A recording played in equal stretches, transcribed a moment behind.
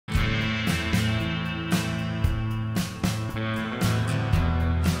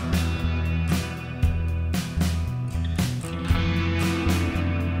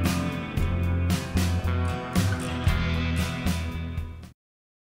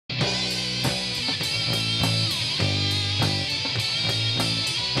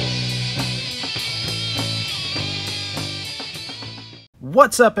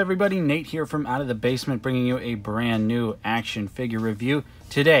What's up, everybody? Nate here from Out of the Basement, bringing you a brand new action figure review.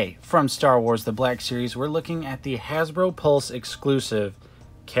 Today, from Star Wars The Black Series, we're looking at the Hasbro Pulse exclusive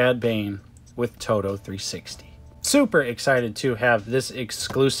CAD BANE with Todo 360. Super excited to have this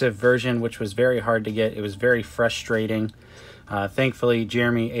exclusive version, which was very hard to get. It was very frustrating. Thankfully,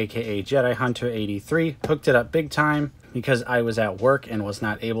 Jeremy, aka Jedi Hunter 83, hooked it up big time because I was at work and was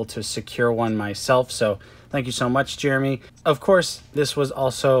not able to secure one myself. So thank you so much, Jeremy. Of course, this was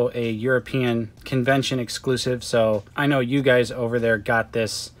also a European convention exclusive, so I know you guys over there got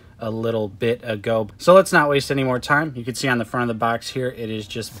this a little bit ago. So let's not waste any more time. You can see on the front of the box here, it is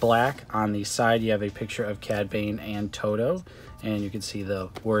just black. On the side, you have a picture of CAD BANE and Todo, and you can see the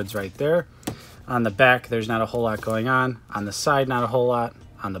words right there. On the back, there's not a whole lot going on. On the side, not a whole lot.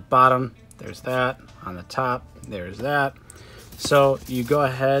 On the bottom, there's that. On the top, there's that. So you go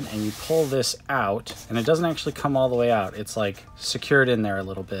ahead and you pull this out, and it doesn't actually come all the way out. It's like secured in there a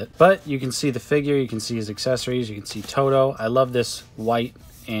little bit. But you can see the figure, you can see his accessories, you can see Todo. I love this white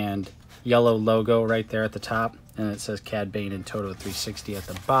and yellow logo right there at the top, and it says CAD BANE and Todo 360 at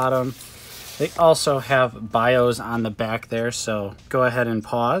the bottom. They also have bios on the back there, so go ahead and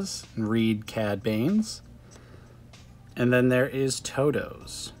pause and read CAD BANE's. And then there is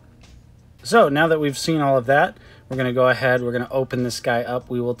Todo's. So now that we've seen all of that, we're going to go ahead, we're going to open this guy up.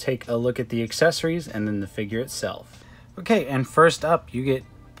 We will take a look at the accessories and then the figure itself. Okay, and first up, you get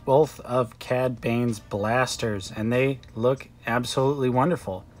both of CAD BANE's blasters, and they look absolutely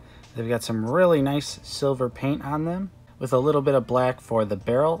wonderful. They've got some really nice silver paint on them, with a little bit of black for the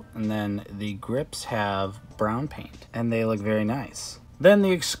barrel, and then the grips have brown paint, and they look very nice. Then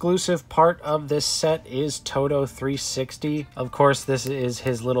the exclusive part of this set is Todo 360. Of course, this is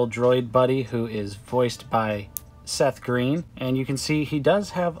his little droid buddy, who is voiced by Seth Green, and you can see he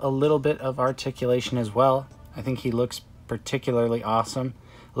does have a little bit of articulation as well. I think he looks particularly awesome.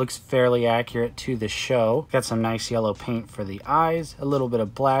 Looks fairly accurate to the show. Got some nice yellow paint for the eyes, a little bit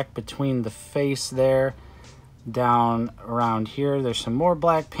of black between the face there. Down around here, there's some more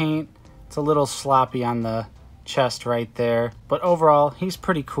black paint. It's a little sloppy on the chest right there, but overall, he's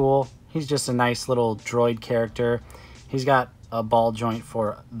pretty cool. He's just a nice little droid character. He's got a ball joint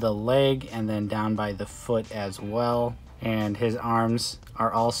for the leg and then down by the foot as well, and his arms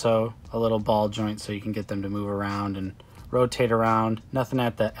are also a little ball joint, so you can get them to move around and rotate around. Nothing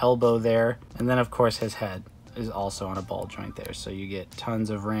at the elbow there, and then of course his head is also on a ball joint there, so you get tons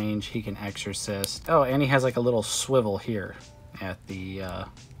of range. He can exorcist. Oh, and he has like a little swivel here at the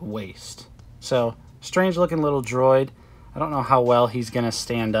waist. So strange looking little droid. I don't know how well he's gonna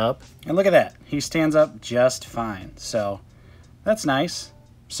stand up, and look at that, he stands up just fine, so that's nice.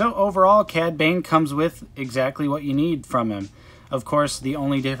 So overall, CAD BANE comes with exactly what you need from him. Of course, the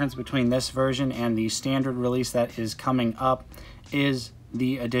only difference between this version and the standard release that is coming up is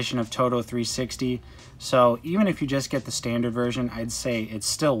the addition of Todo 360. So even if you just get the standard version, I'd say it's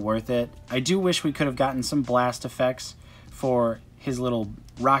still worth it. I do wish we could have gotten some blast effects for his little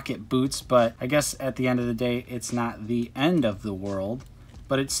rocket boots, but I guess at the end of the day, it's not the end of the world,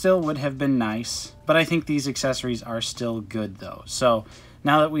 but it still would have been nice. But I think these accessories are still good though. So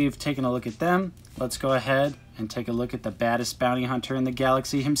now that we've taken a look at them, let's go ahead and take a look at the baddest bounty hunter in the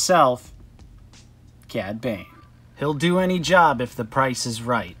galaxy himself, CAD BANE. He'll do any job if the price is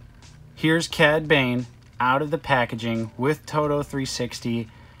right. Here's CAD BANE out of the packaging with Todo 360,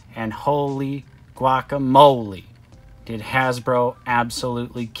 and holy guacamole, did Hasbro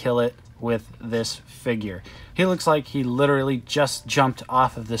absolutely kill it with this figure. He looks like he literally just jumped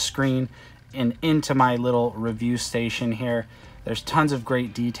off of the screen and into my little review station here. There's tons of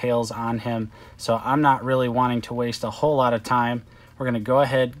great details on him, so I'm not really wanting to waste a whole lot of time. We're going to go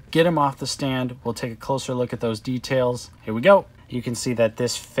ahead, get him off the stand. We'll take a closer look at those details. Here we go. You can see that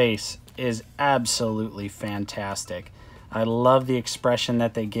this face is absolutely fantastic. I love the expression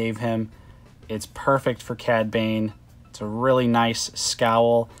that they gave him. It's perfect for CAD BANE. It's a really nice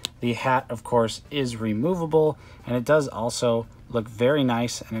scowl. The hat, of course, is removable, and it does also look very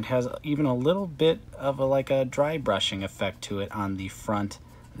nice, and it has even a little bit of like a dry brushing effect to it on the front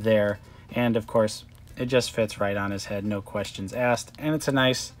there. And of course, it just fits right on his head, no questions asked. And it's a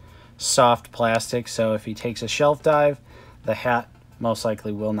nice soft plastic, so if he takes a shelf dive, the hat most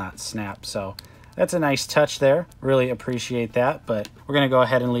likely will not snap. So that's a nice touch there. Really appreciate that. But we're going to go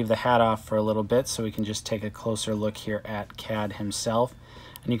ahead and leave the hat off for a little bit so we can just take a closer look here at CAD himself.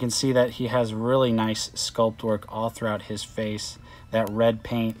 And you can see that he has really nice sculpt work all throughout his face. That red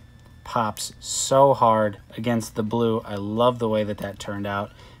paint pops so hard against the blue. I love the way that that turned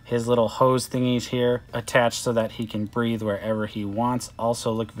out. His little hose thingies here attached so that he can breathe wherever he wants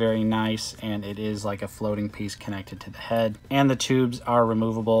also look very nice, and it is like a floating piece connected to the head. And the tubes are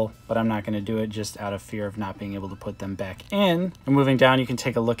removable, but I'm not going to do it just out of fear of not being able to put them back in. And moving down, you can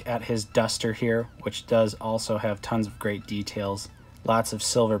take a look at his duster here, which does also have tons of great details. Lots of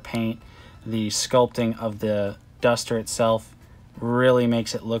silver paint. The sculpting of the duster itself really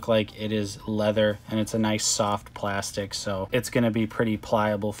makes it look like it is leather, and it's a nice soft plastic, so it's going to be pretty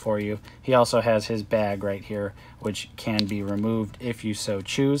pliable for you. He also has his bag right here, which can be removed if you so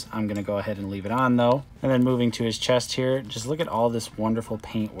choose. I'm going to go ahead and leave it on though. And then moving to his chest here, just look at all this wonderful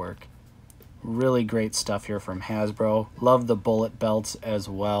paint work. Really great stuff here from Hasbro. Love the bullet belts as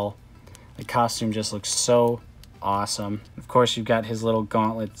well. The costume just looks so awesome. Of course, you've got his little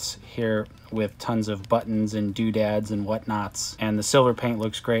gauntlets here with tons of buttons and doodads and whatnots. And the silver paint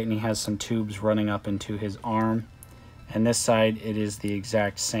looks great, and he has some tubes running up into his arm. And this side, it is the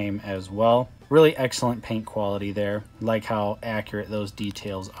exact same as well. Really excellent paint quality there. Like how accurate those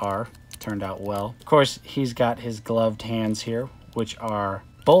details are. Turned out well. Of course, he's got his gloved hands here, which are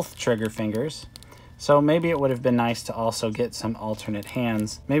both trigger fingers. So maybe it would have been nice to also get some alternate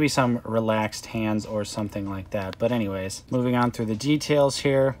hands, maybe some relaxed hands or something like that. But anyways, moving on through the details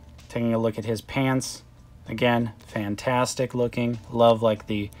here, taking a look at his pants. Again, fantastic looking. Love like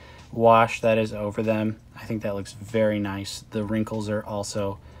the wash that is over them. I think that looks very nice. The wrinkles are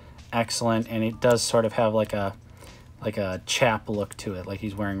also excellent, and it does sort of have like a chap look to it, like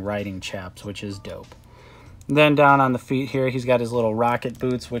he's wearing riding chaps, which is dope. Then down on the feet here, he's got his little rocket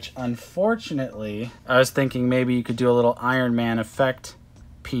boots, which unfortunately, I was thinking maybe you could do a little Iron Man effect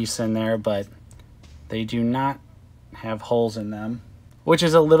piece in there, but they do not have holes in them, which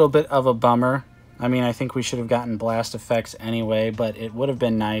is a little bit of a bummer. I mean, I think we should have gotten blast effects anyway, but it would have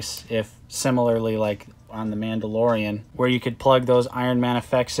been nice if similarly like on The Mandalorian, where you could plug those Iron Man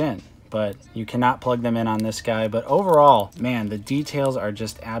effects in. But you cannot plug them in on this guy. But overall, man, the details are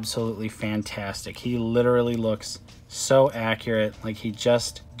just absolutely fantastic. He literally looks so accurate, like he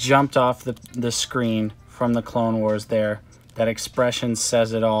just jumped off the screen from the Clone Wars there. That expression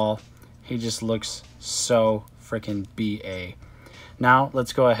says it all. He just looks so freaking BA. Now,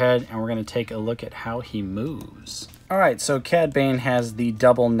 let's go ahead and we're going to take a look at how he moves. All right, so CAD BANE has the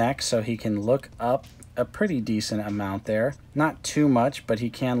double neck, so he can look up a pretty decent amount there. Not too much, but he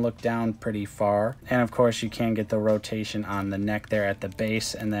can look down pretty far. And of course, you can get the rotation on the neck there at the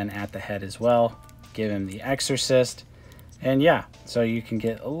base and then at the head as well. Give him the Exorcist. And yeah, so you can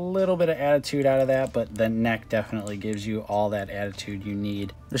get a little bit of attitude out of that, but the neck definitely gives you all that attitude you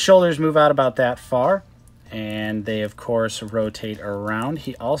need. The shoulders move out about that far, and they of course rotate around.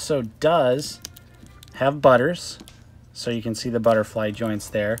 He also does have butters, so you can see the butterfly joints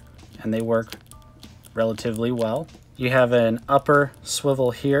there, and they work relatively well. You have an upper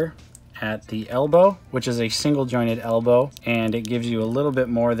swivel here at the elbow, which is a single jointed elbow, and it gives you a little bit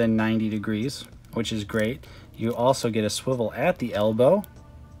more than 90 degrees, which is great. You also get a swivel at the elbow.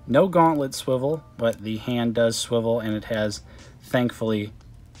 No gauntlet swivel, but the hand does swivel, and it has, thankfully,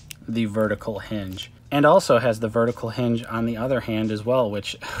 the vertical hinge. And also has the vertical hinge on the other hand as well,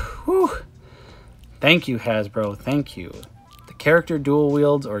 which, whew, thank you, Hasbro, thank you. The character dual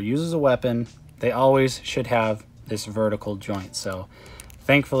wields or uses a weapon, they always should have this vertical joint. So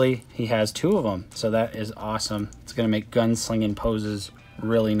thankfully he has two of them. So that is awesome. It's going to make gunslinging poses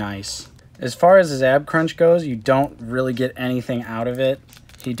really nice. As far as his ab crunch goes, you don't really get anything out of it.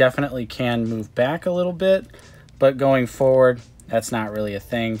 He definitely can move back a little bit, but going forward, that's not really a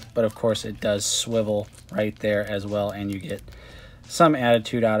thing. But of course it does swivel right there as well, and you get some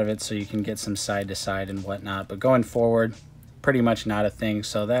attitude out of it, so you can get some side to side and whatnot. But going forward, pretty much not a thing,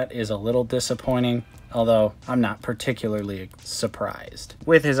 so that is a little disappointing, although I'm not particularly surprised.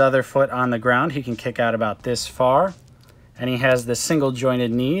 With his other foot on the ground, he can kick out about this far, and he has the single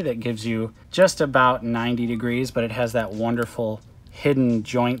jointed knee that gives you just about 90 degrees, but it has that wonderful hidden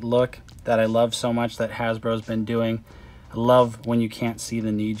joint look that I love so much that Hasbro's been doing. I love when you can't see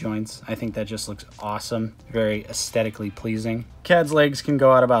the knee joints. I think that just looks awesome, very aesthetically pleasing. CAD's legs can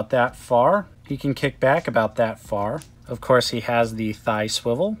go out about that far. He can kick back about that far. Of course, he has the thigh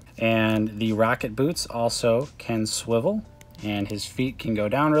swivel, and the rocket boots also can swivel, and his feet can go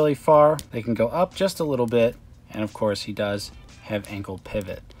down really far. They can go up just a little bit, and of course he does have ankle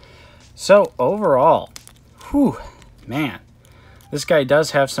pivot. So overall, whew, man, this guy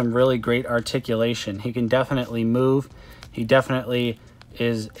does have some really great articulation. He can definitely move. He definitely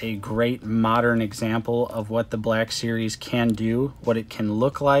is a great modern example of what the Black Series can do, what it can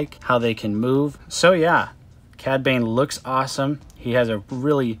look like, how they can move. So yeah, CAD BANE looks awesome. He has a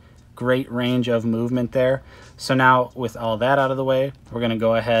really great range of movement there. So now with all that out of the way, we're going to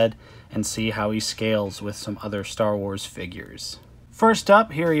go ahead and see how he scales with some other Star Wars figures. First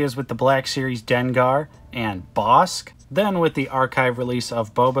up, here he is with the Black Series Dengar and Bosk. Then with the archive release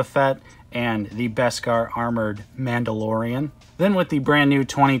of Boba Fett and the Beskar Armored Mandalorian. Then with the brand new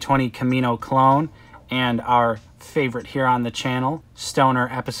 2020 Camino clone and our favorite here on the channel, Stoner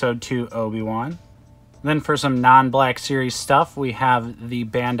Episode 2 Obi-Wan. Then for some non-Black Series stuff, we have the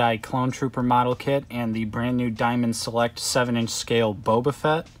Bandai Clone Trooper model kit and the brand new Diamond Select 7-inch scale Boba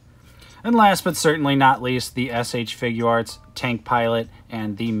Fett. And last but certainly not least, the SH Figuarts Tank Pilot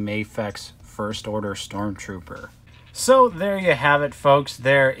and the Mafex First Order Stormtrooper. So there you have it, folks.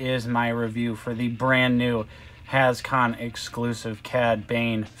 There is my review for the brand new HasCon exclusive CAD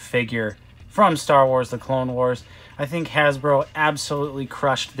Bane figure from Star Wars The Clone Wars. I think Hasbro absolutely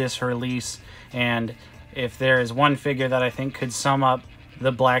crushed this release, and if there is one figure that I think could sum up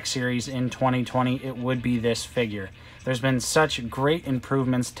the Black Series in 2020, it would be this figure. There's been such great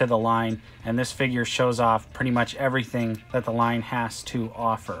improvements to the line, and this figure shows off pretty much everything that the line has to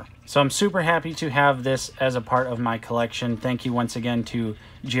offer. So I'm super happy to have this as a part of my collection. Thank you once again to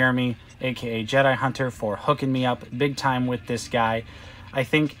Jeremy, aka Jedi Hunter, for hooking me up big time with this guy. I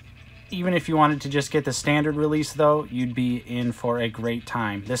think even if you wanted to just get the standard release, though, you'd be in for a great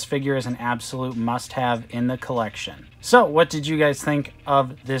time. This figure is an absolute must-have in the collection. So, what did you guys think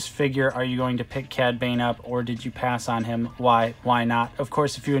of this figure? Are you going to pick CAD Bane up, or did you pass on him? Why not? Of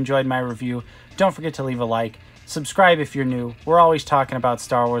course, if you enjoyed my review, don't forget to leave a like. Subscribe if you're new. We're always talking about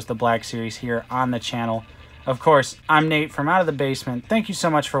Star Wars The Black Series here on the channel. Of course, I'm Nate from Out of the Basement. Thank you so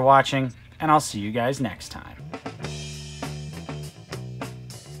much for watching, and I'll see you guys next time.